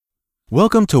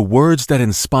Welcome to Words That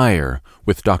Inspire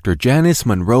with Dr. Janice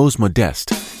Monroe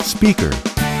Modeste, speaker,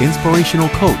 inspirational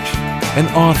coach, and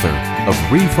author of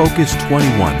Refocus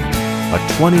 21, a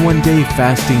 21-day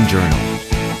fasting journal.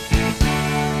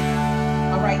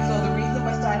 All right, so the reason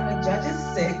we're starting with Judges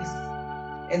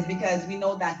 6 is because we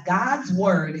know that God's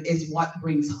word is what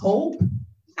brings hope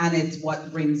and it's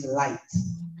what brings light.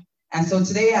 And so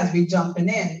today, as we're jumping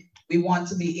in, we want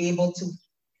to be able to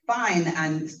find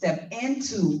and step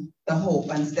into the hope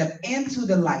and step into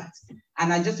the light.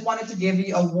 And I just wanted to give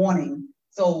you a warning.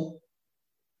 So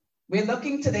we're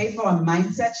looking today for a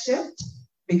mindset shift,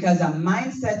 because a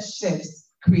mindset shift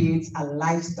creates a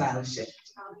lifestyle shift.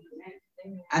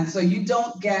 And so you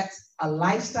don't get a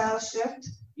lifestyle shift,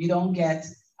 you don't get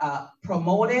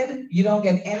promoted, you don't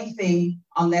get anything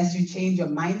unless you change your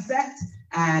mindset.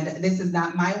 And this is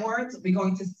not my words. We're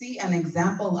going to see an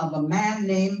example of a man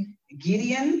named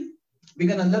Gideon. We're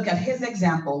going to look at his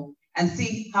example and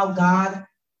see how God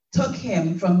took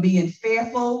him from being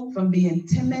fearful, from being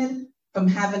timid, from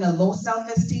having a low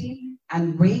self-esteem,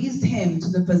 and raised him to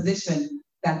the position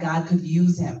that God could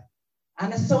use him.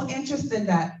 And it's so interesting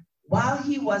that while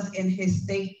he was in his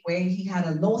state where he had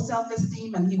a low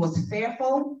self-esteem and he was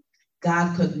fearful,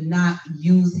 God could not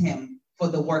use him for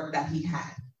the work that he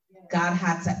had. God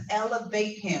had to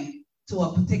elevate him to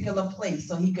a particular place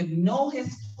so he could know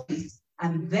his place.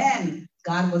 And then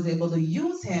God was able to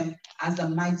use him as the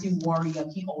mighty warrior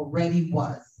he already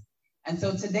was. And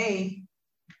so today,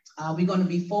 we're going to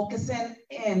be focusing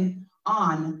in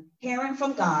on hearing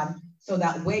from God so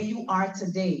that where you are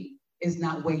today is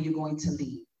not where you're going to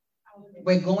leave.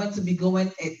 We're going to be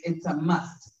going, it's a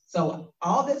must. So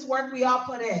all this work we all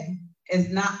put in is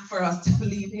not for us to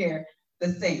leave here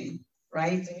the same,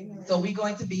 right? Amen. So we're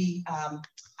going to be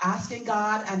asking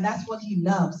God, and that's what he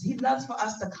loves. He loves for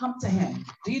us to come to him.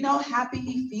 Do you know how happy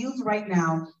he feels right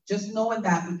now, just knowing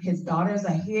that his daughters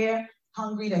are here,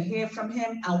 hungry to hear from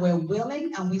him, and we're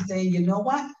willing, and we say, you know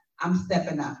what? I'm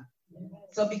stepping up.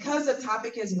 So because the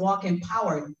topic is walk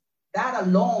empowered, that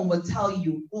alone will tell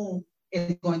you who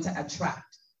is going to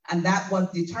attract. And that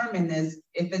was determined is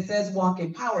if it says walk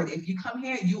empowered, if you come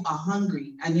here, you are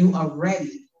hungry and you are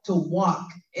ready to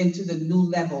walk into the new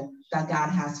level that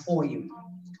God has for you.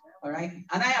 All right.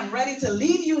 And I am ready to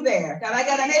lead you there. Can I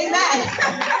get an amen?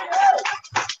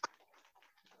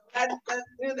 Let's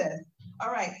do this.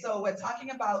 All right. So we're talking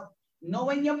about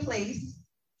knowing your place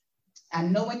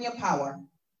and knowing your power.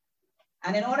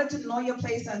 And in order to know your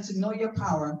place and to know your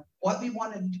power, what we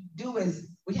want to do is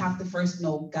we have to first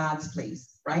know God's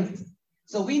place, right?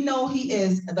 So we know he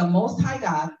is the Most High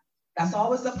God. That's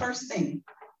always the first thing,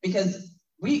 because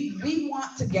we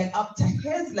want to get up to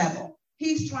his level.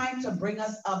 He's trying to bring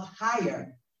us up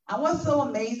higher. And what's so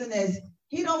amazing is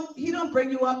he don't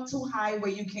bring you up too high where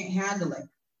you can't handle it.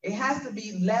 It has to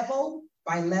be level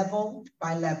by level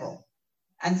by level.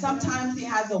 And sometimes he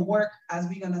has a work, as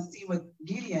we're going to see with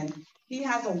Gideon, he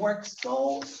has a work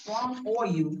so strong for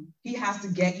you, he has to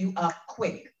get you up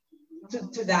quick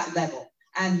to that level.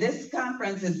 And this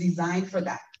conference is designed for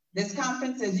that. This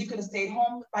conference is you could have stayed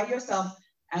home by yourself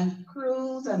and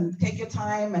cruise and take your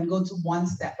time and go to one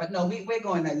step. But no, we're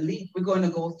going to leap. We're going to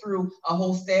go through a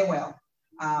whole stairwell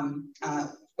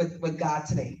with God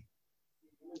today.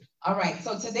 All right,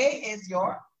 so today is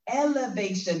your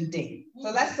elevation day.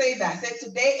 So let's say that. Say,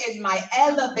 today is my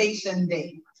elevation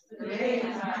day. Today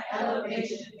is my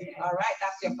elevation day. All right,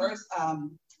 that's your first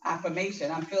affirmation.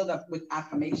 I'm filled up with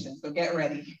affirmation, so get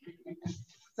ready.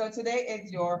 So today is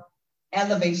your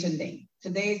elevation day.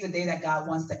 Today is the day that God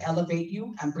wants to elevate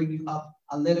you and bring you up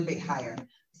a little bit higher.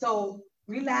 So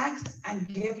relax and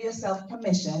give yourself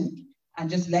permission and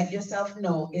just let yourself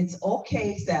know it's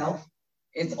okay, self.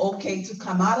 It's okay to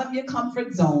come out of your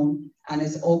comfort zone, and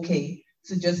it's okay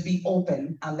to just be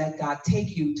open and let God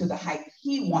take you to the height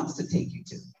he wants to take you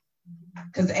to.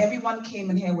 Because everyone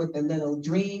came in here with the little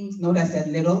dreams. Note I said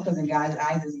little because in God's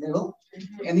eyes is little.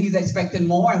 And he's expecting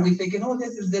more. And we're thinking, oh,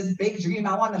 this is this big dream.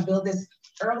 I want to build this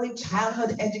early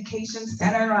childhood education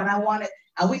center. And I want it.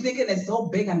 And we're thinking it's so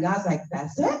big. And God's like,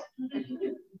 that's it?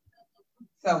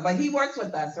 So, but he works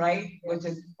with us, right? Which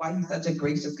is why he's such a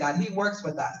gracious God. He works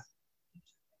with us.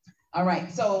 All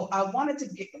right. So I wanted to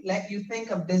let you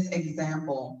think of this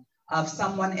example of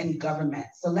someone in government.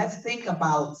 So let's think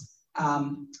about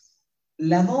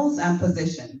levels and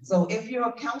positions. So if you're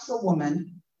a councilwoman,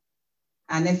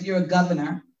 and if you're a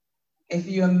governor, if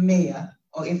you're a mayor,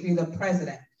 or if you're the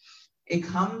president, it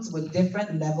comes with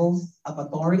different levels of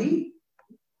authority,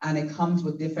 and it comes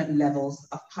with different levels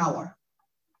of power.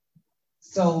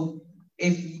 So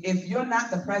if you're not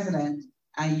the president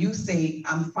and you say,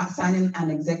 I'm signing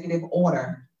an executive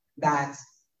order that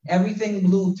everything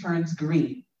blue turns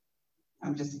green.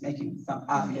 I'm just making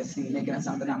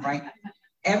something up, right?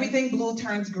 Everything blue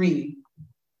turns green.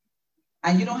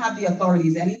 And you don't have the authority.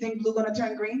 Is anything blue going to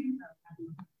turn green?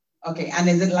 Okay, and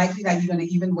is it likely that you're going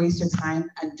to even waste your time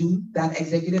and do that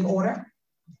executive order?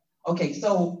 Okay,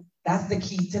 so that's the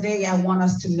key. Today, I want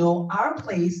us to know our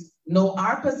place, know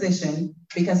our position,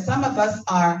 because some of us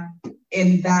are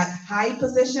in that high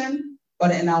position, but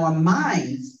in our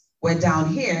minds, we're down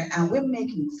here and we're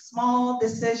making small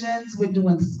decisions. We're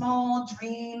doing small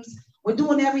dreams. We're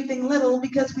doing everything little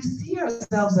because we see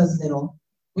ourselves as little.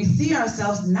 We see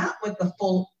ourselves not with the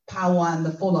full power and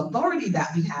the full authority that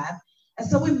we have. And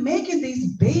so we're making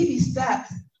these baby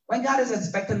steps when God is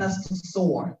expecting us to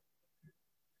soar.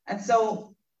 And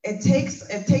so it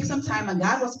takes some time, and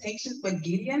God was patient with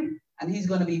Gideon, and he's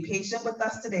going to be patient with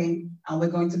us today, and we're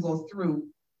going to go through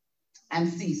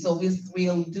and see. So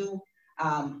we'll do,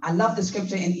 I love the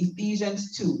scripture in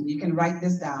Ephesians 2. You can write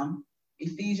this down.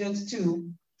 Ephesians 2.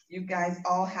 You guys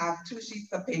all have 2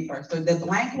 sheets of paper. So the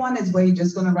blank one is where you're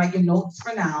just going to write your notes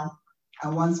for now.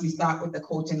 And once we start with the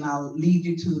coaching, I'll lead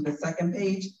you to the second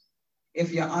page.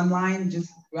 If you're online, just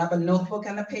grab a notebook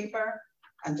and a paper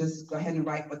and just go ahead and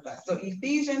write with us. So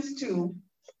Ephesians 2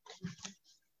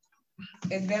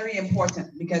 is very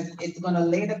important because it's going to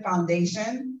lay the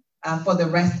foundation for the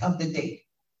rest of the day.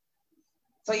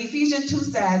 So Ephesians 2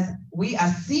 says, we are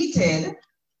seated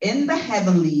in the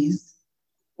heavenlies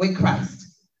with Christ.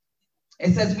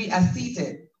 It says we are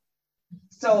seated.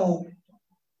 So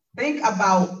think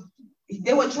about,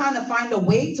 they were trying to find a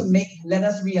way to let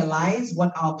us realize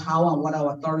what our power and what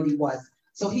our authority was.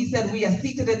 So he said we are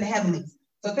seated in the heavenlies.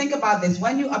 So think about this.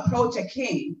 When you approach a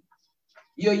king,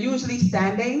 you're usually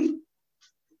standing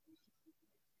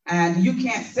and you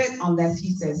can't sit unless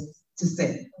he says to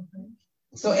sit.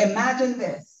 So imagine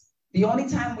this. The only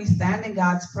time we stand in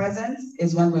God's presence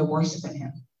is when we're worshiping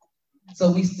him.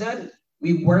 So we stood,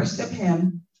 we worship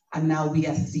him, and now we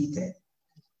are seated.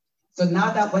 So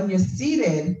now that when you're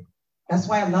seated, that's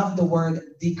why I love the word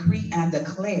decree and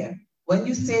declare. When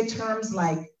you say terms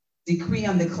like decree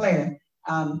and declare,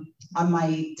 on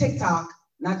my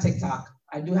not TikTok,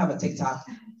 I do have a TikTok,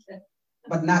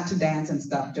 but not to dance and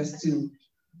stuff, just to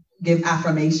give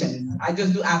affirmations. I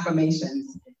just do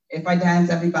affirmations. If I dance,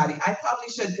 everybody, I probably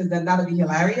should, because then that'll be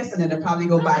hilarious and it'll probably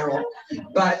go viral.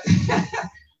 But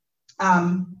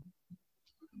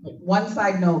one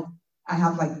side note, I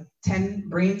have like 10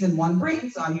 brains in one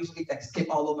brain, so I usually like skip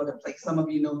all over the place. Some of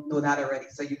you know that already,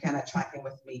 so you kind of tracking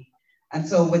with me. And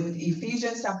so with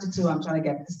Ephesians chapter 2, I'm trying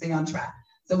to stay on track.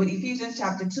 So with Ephesians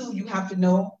chapter 2, you have to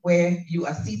know where you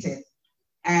are seated.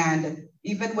 And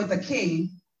even with a king,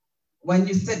 when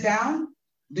you sit down,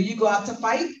 do you go out to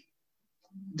fight?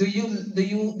 Do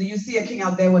you see a king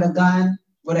out there with a gun,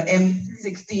 with an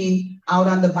M16 out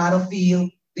on the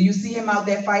battlefield? Do you see him out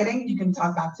there fighting? You can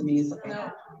talk back to me. It's okay.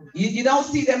 No. You don't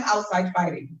see them outside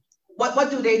fighting.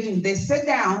 What do? They sit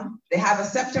down, they have a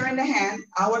scepter in the hand.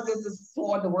 Ours is the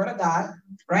sword, the word of God,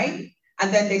 right?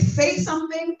 And then they say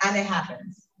something and it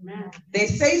happens. Amen. They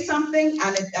say something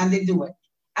and they do it.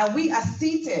 And we are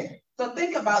seated. So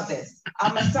think about this.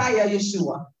 Our Messiah,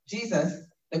 Yeshua, Jesus,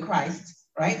 the Christ,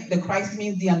 right? The Christ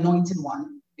means the anointed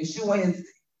one. Yeshua is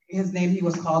his name, he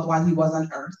was called while he was on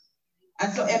earth.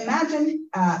 And so imagine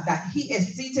that he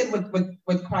is seated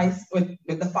with Christ, with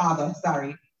the Father,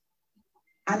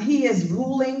 and he is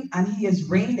ruling and he is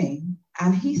reigning.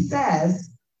 And he says,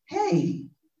 hey,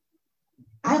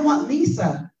 I want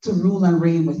Lisa to rule and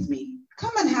reign with me.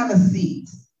 Come and have a seat.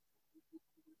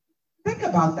 Think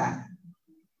about that.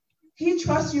 He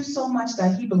trusts you so much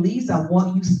that he believes that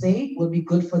what you say will be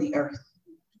good for the earth.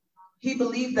 He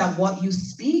believes that what you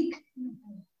speak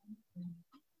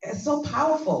is so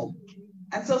powerful.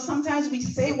 And so sometimes we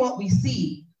say what we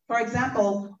see. For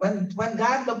example, when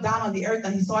God looked down on the earth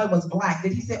and he saw it was black,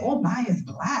 did he say, oh my, it's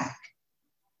black?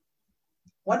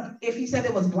 What if he said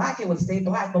it was black, it would stay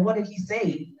black. But what did he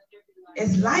say?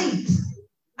 It's light.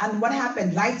 And what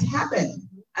happened? Light happened.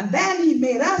 And then he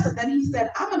made us, and then he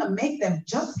said, I'm going to make them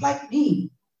just like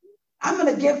me. I'm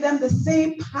going to give them the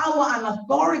same power and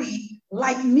authority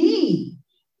like me.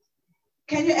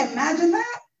 Can you imagine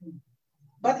that?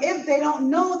 But if they don't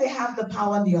know they have the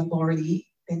power and the authority,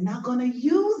 they're not going to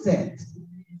use it.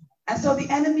 And so the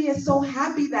enemy is so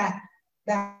happy that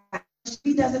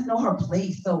she doesn't know her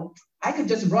place. So I could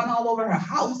just run all over her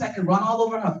house. I could run all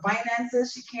over her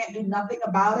finances. She can't do nothing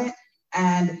about it.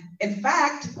 And in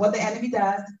fact, what the enemy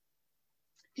does,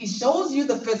 he shows you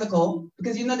the physical,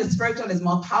 because you know the spiritual is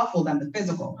more powerful than the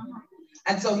physical.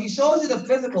 And so he shows you the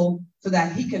physical so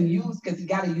that he can use, because you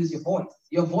got to use your voice.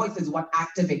 Your voice is what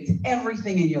activates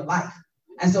everything in your life.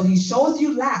 And so he shows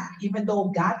you lack, even though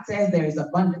God says there is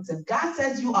abundance. If God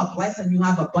says you are blessed and you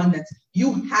have abundance,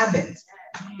 you have it.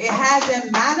 It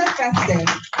hasn't manifested.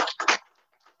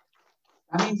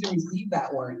 That means you receive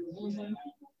that word.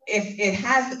 If it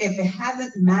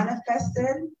hasn't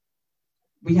manifested,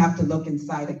 we have to look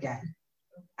inside again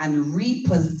and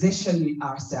reposition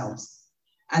ourselves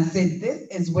and say, this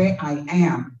is where I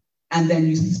am. And then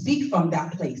you speak from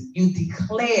that place. You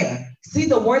declare. See,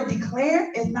 the word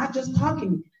declare is not just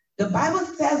talking. The Bible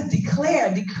says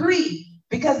declare, decree,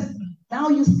 because now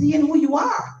you see in who you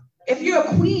are. If you're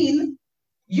a queen,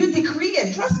 you decree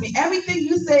it. Trust me, everything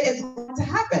you say is going to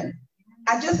happen.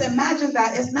 I just imagine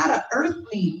that it's not an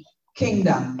earthly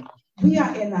kingdom. We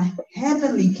are in a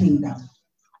heavenly kingdom.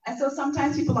 And so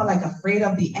sometimes people are like afraid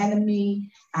of the enemy.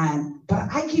 But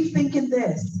I keep thinking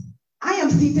this. I am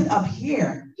seated up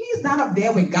here. He's not up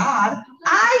there with God.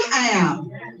 I am.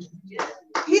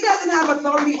 He doesn't have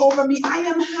authority over me. I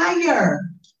am higher.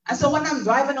 And so when I'm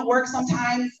driving to work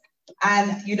sometimes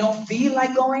and you don't feel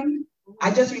like going,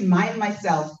 I just remind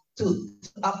myself to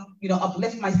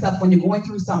uplift myself when you're going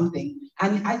through something.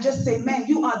 And I just say, man,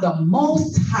 you are the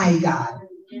most high God.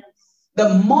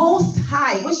 The most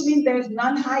high, which means there's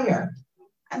none higher.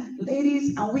 And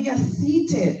ladies, and we are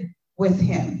seated with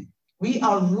him. We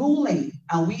are ruling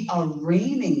and we are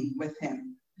reigning with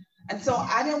him. And so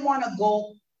I didn't want to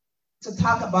go to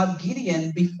talk about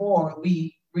Gideon before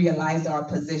we realize our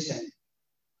position.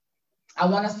 I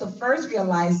want us to first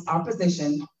realize our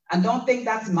position, and don't think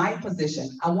that's my position.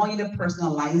 I want you to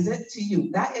personalize it to you.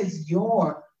 That is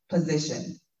your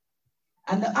position.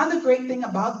 And the other great thing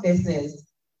about this is,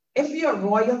 if you're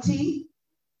royalty,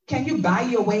 can you buy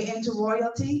your way into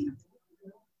royalty?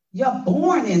 You're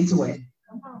born into it.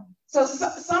 So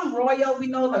some royal, we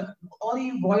know the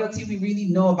only royalty we really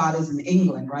know about is in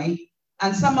England, right?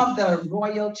 And some of the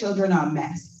royal children are a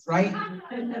mess, right?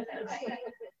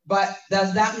 But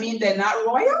does that mean they're not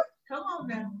royal? Come on,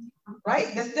 man.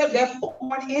 Right? They're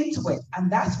born into it. And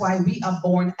that's why we are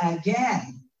born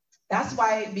again. That's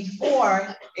why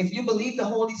before, if you believe the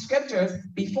Holy Scriptures,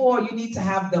 before you need to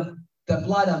have the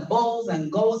blood of bulls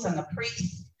and goats and the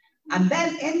priests. And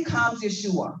then in comes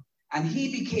Yeshua. And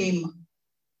he became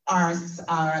our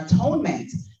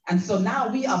atonement. And so now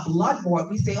we are blood-bought.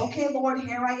 We say, okay, Lord,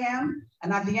 here I am.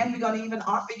 And at the end, we're going to even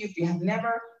offer you, if you have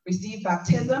never received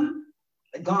baptism,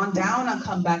 gone down and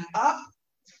come back up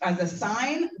as a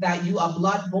sign that you are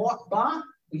blood-bought.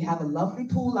 We have a lovely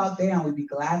pool out there and we'd be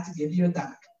glad to give you a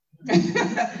dunk.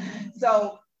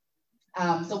 So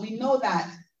we know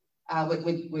that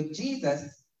with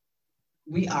Jesus,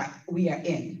 we are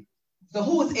in. So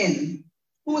who's in?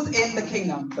 Who's in the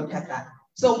kingdom? Look at that.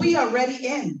 So we are already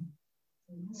in.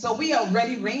 So we are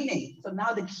already reigning. So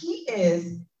now the key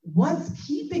is, what's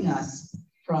keeping us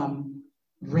from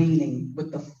reigning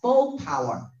with the full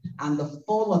power and the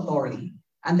full authority?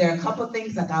 And there are a couple of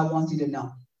things that I want you to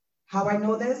know. How I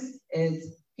know this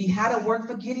is, he had a work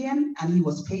for Gideon and he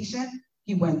was patient.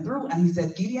 He went through and he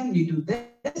said, Gideon, you do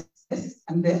this, this,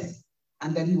 and this.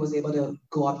 And then he was able to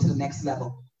go up to the next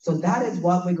level. So that is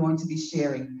what we're going to be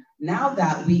sharing now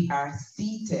that we are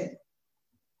seated.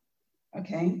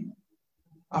 Okay?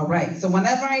 All right. So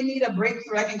whenever I need a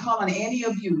breakthrough, I can call on any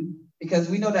of you, because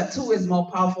we know that two is more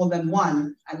powerful than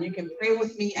one. And you can pray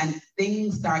with me and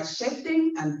things start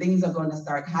shifting and things are going to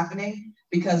start happening,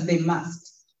 because they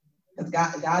must.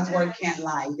 Because God's word can't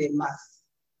lie. They must.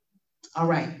 All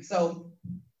right. So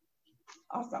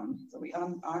awesome. So we're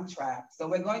on track. So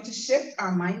we're going to shift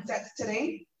our mindsets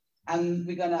today. And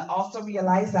we're going to also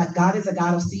realize that God is a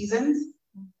God of seasons.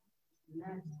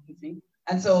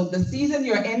 And so the season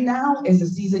you're in now is the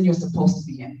season you're supposed to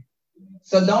be in.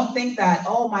 So don't think that,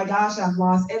 oh my gosh, I've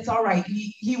lost. It's all right.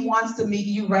 He wants to meet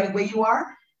you right where you are.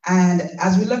 And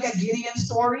as we look at Gideon's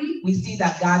story, we see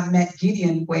that God met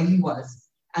Gideon where he was.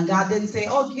 And God didn't say,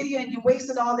 oh, Gideon, you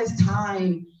wasted all this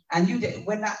time. And you did.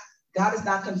 God is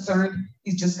not concerned.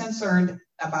 He's just concerned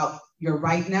about your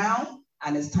right now.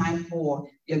 And it's time for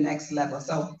your next level.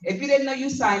 So if you didn't know you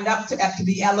signed up to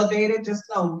be elevated, just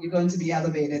know you're going to be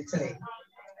elevated today.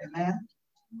 Amen.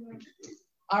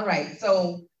 All right.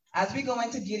 So as we go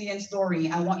into Gideon's story,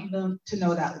 I want you to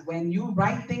know that when you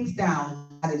write things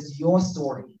down, that is your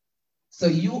story. So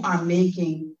you are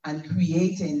making and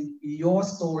creating your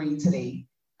story today.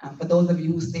 And for those of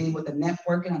you who stay with the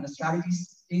networking and the strategy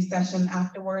session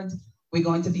afterwards, we're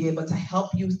going to be able to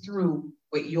help you through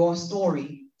with your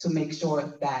story to make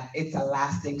sure that it's a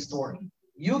lasting story.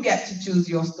 You get to choose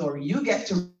your story. You get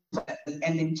to write the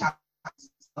ending chapter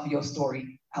of your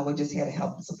story. And we're just here to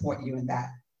help support you in that.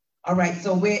 All right,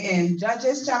 so we're in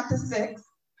Judges chapter 6.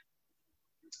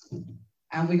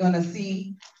 And we're going to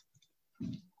see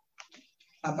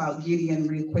about Gideon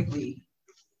real quickly.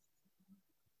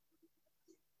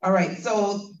 All right,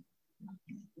 so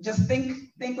just think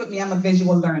with me. I'm a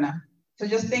visual learner. So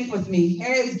just think with me.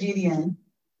 Here is Gideon,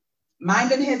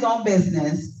 minding his own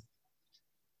business,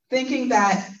 thinking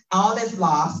that all is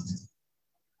lost.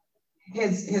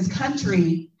 His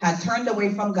country had turned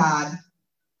away from God.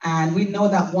 And we know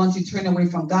that once you turn away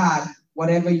from God,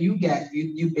 whatever you get,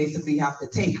 you basically have to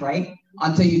take, right?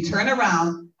 Until you turn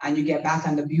around and you get back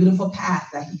on the beautiful path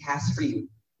that he has for you.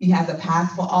 He has a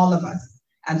path for all of us.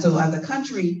 And so as a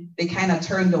country, they kind of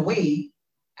turned away,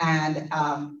 and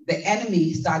the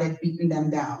enemy started beating them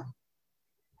down.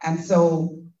 And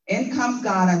so in comes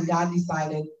God, and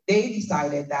they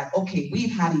decided that, okay,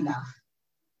 we've had enough.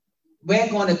 We're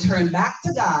going to turn back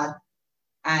to God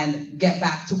and get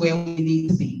back to where we need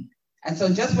to be. And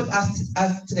so just with us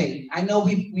today, I know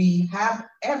we have,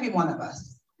 every one of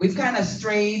us, we've kind of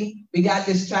strayed, we got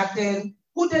distracted.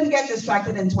 Who didn't get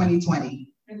distracted in 2020?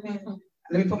 Mm-hmm.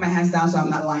 Let me put my hands down so I'm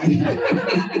not lying.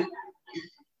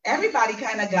 Everybody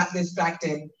kind of got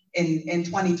distracted in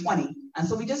 2020. And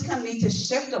so we just kind of need to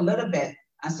shift a little bit,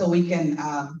 and so we can,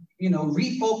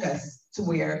 refocus to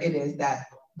where it is that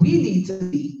we need to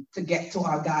be to get to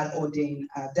our God-ordained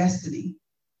destiny.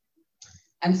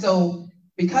 And so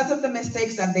because of the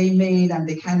mistakes that they made and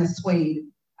they kind of swayed,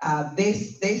 they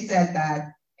said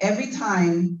that every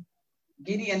time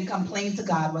Gideon complained to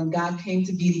God, when God came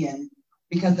to Gideon,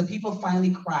 because the people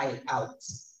finally cried out.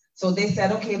 So they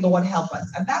said, okay, Lord, help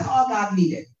us. And that's all God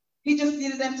needed. He just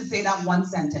needed them to say that one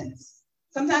sentence.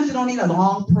 Sometimes you don't need a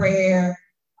long prayer,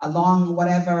 a long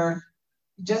whatever.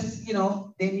 Just,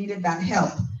 they needed that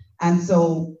help. And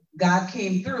so God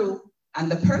came through, and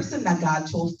the person that God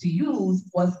chose to use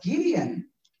was Gideon.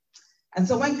 And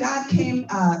so when God came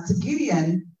to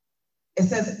Gideon, it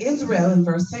says Israel in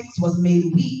verse 6 was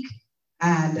made weak.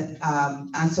 And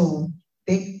so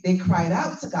they cried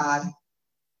out to God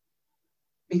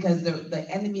because the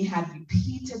enemy had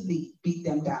repeatedly beat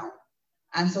them down.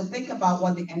 And so think about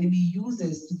what the enemy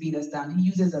uses to beat us down. He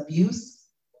uses abuse.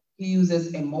 He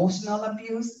uses emotional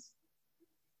abuse.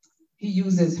 He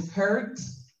uses hurt.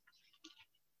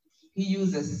 He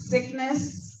uses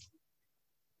sickness.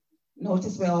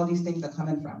 Notice where all these things are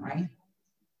coming from, right?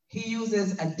 He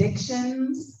uses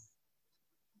addictions.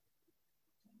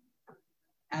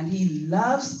 And he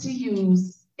loves to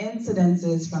use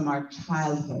incidences from our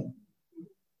childhood.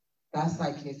 That's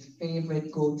like his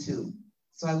favorite go-to.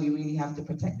 That's why we really have to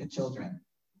protect the children.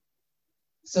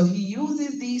 So he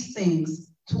uses these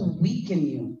things to weaken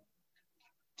you.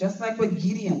 Just like with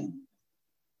Gideon,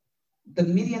 the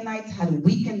Midianites had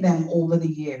weakened them over the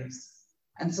years.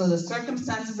 And so the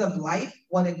circumstances of life,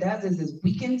 what it does is it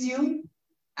weakens you,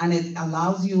 and it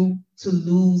allows you to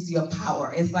lose your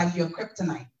power. It's like your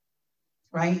kryptonite,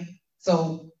 right?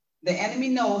 So the enemy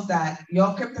knows that your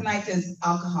kryptonite is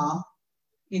alcohol.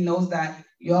 He knows that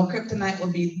your kryptonite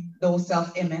will be low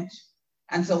self-image.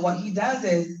 And so what he does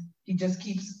is he just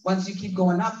keeps, once you keep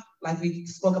going up, like we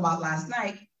spoke about last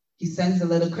night, he sends a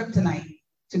little kryptonite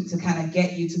to kind of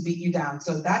get you, to beat you down.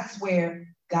 So that's where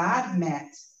God met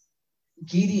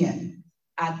Gideon,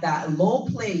 at that low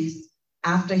place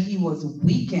after he was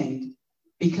weakened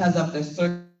because of the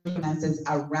circumstances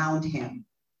around him.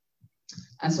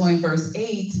 And so in verse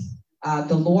 8,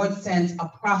 the Lord sent a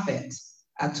prophet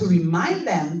to remind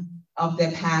them of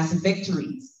their past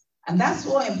victories. And that's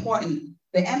so important.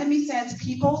 The enemy sends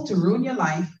people to ruin your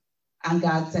life, and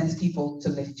God sends people to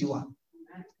lift you up.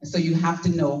 So you have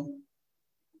to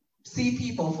see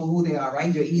people for who they are,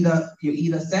 right? You're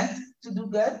either sent to do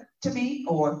good to me,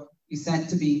 or you're sent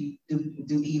to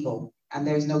do evil. And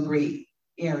there's no gray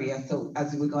area. So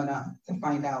as we're going to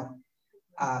find out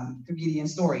through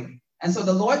Gideon's story. And so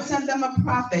the Lord sent them a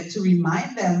prophet to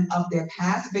remind them of their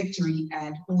past victory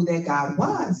and who their God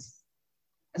was.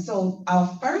 And so our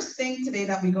first thing today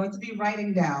that we're going to be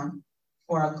writing down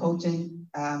for our coaching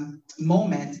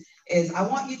moment is, I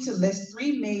want you to list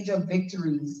 3 major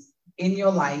victories in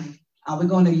your life. And we're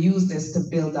going to use this to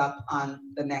build up on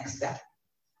the next step.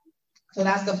 So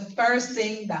that's the first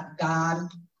thing that God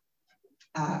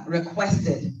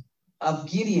requested of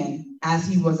Gideon as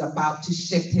he was about to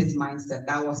shift his mindset.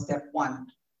 That was step 1.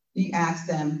 He asked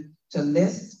them to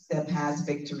list their past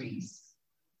victories.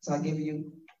 So I'll give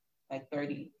you like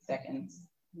 30 seconds.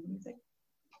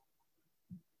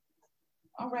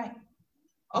 All right.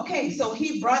 Okay, so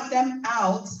he brought them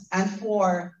out, and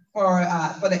for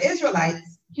the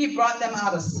Israelites, he brought them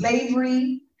out of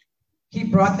slavery. He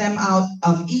brought them out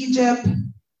of Egypt.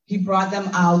 He brought them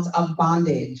out of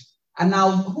bondage. And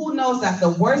now, who knows that the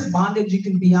worst bondage you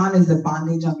can be on is the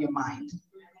bondage of your mind?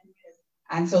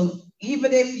 And so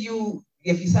even if you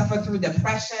if you suffer through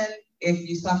depression, if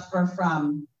you suffer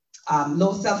from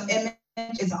low self-image,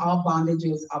 it's all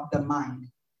bondages of the mind.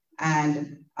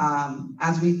 And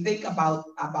as we think about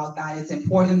that, it's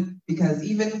important because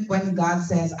even when God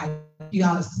says, I took you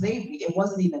out of slavery, it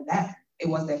wasn't even them. It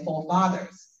was their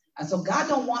forefathers. And so God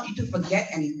don't want you to forget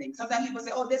anything. Sometimes people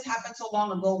say, oh, this happened so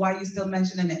long ago. Why are you still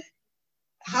mentioning it?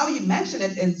 How you mention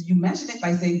it is you mention it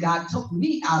by saying, God took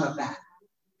me out of that.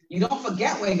 You don't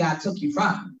forget where God took you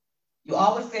from. You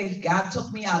always say, God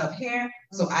took me out of here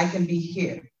so I can be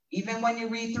here. Even when you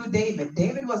read through David,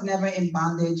 David was never in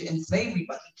bondage and slavery,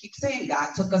 but he keeps saying,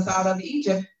 God took us out of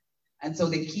Egypt. And so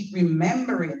they keep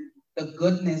remembering the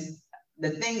goodness,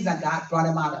 the things that God brought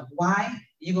him out of. Why?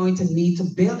 You're going to need to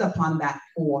build upon that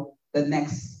for the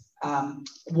next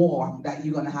war that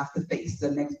you're going to have to face,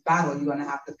 the next battle you're going to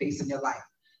have to face in your life.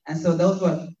 And so those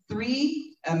were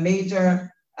three major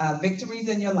victories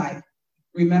in your life,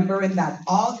 remembering that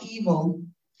all evil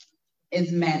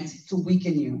is meant to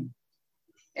weaken you.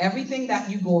 Everything that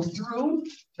you go through,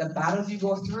 the battles you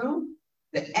go through,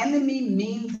 the enemy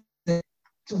means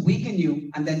to weaken you,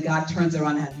 and then God turns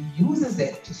around and uses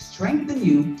it to strengthen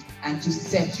you and to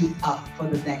set you up for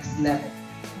the next level.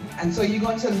 And so you're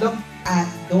going to look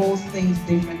at those things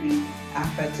differently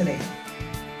after today.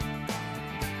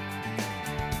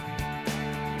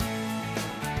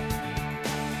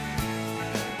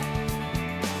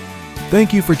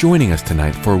 Thank you for joining us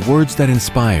tonight for Words That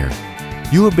Inspire.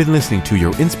 You have been listening to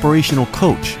your inspirational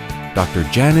coach, Dr.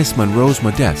 Janice Monrose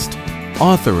Modeste,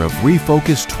 author of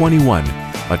Refocus 21,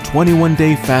 a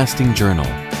 21-day fasting journal.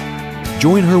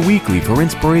 Join her weekly for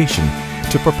inspiration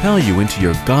to propel you into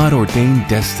your God-ordained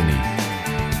destiny.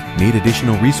 Need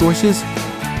additional resources?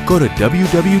 Go to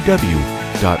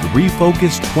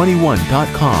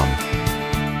www.refocus21.com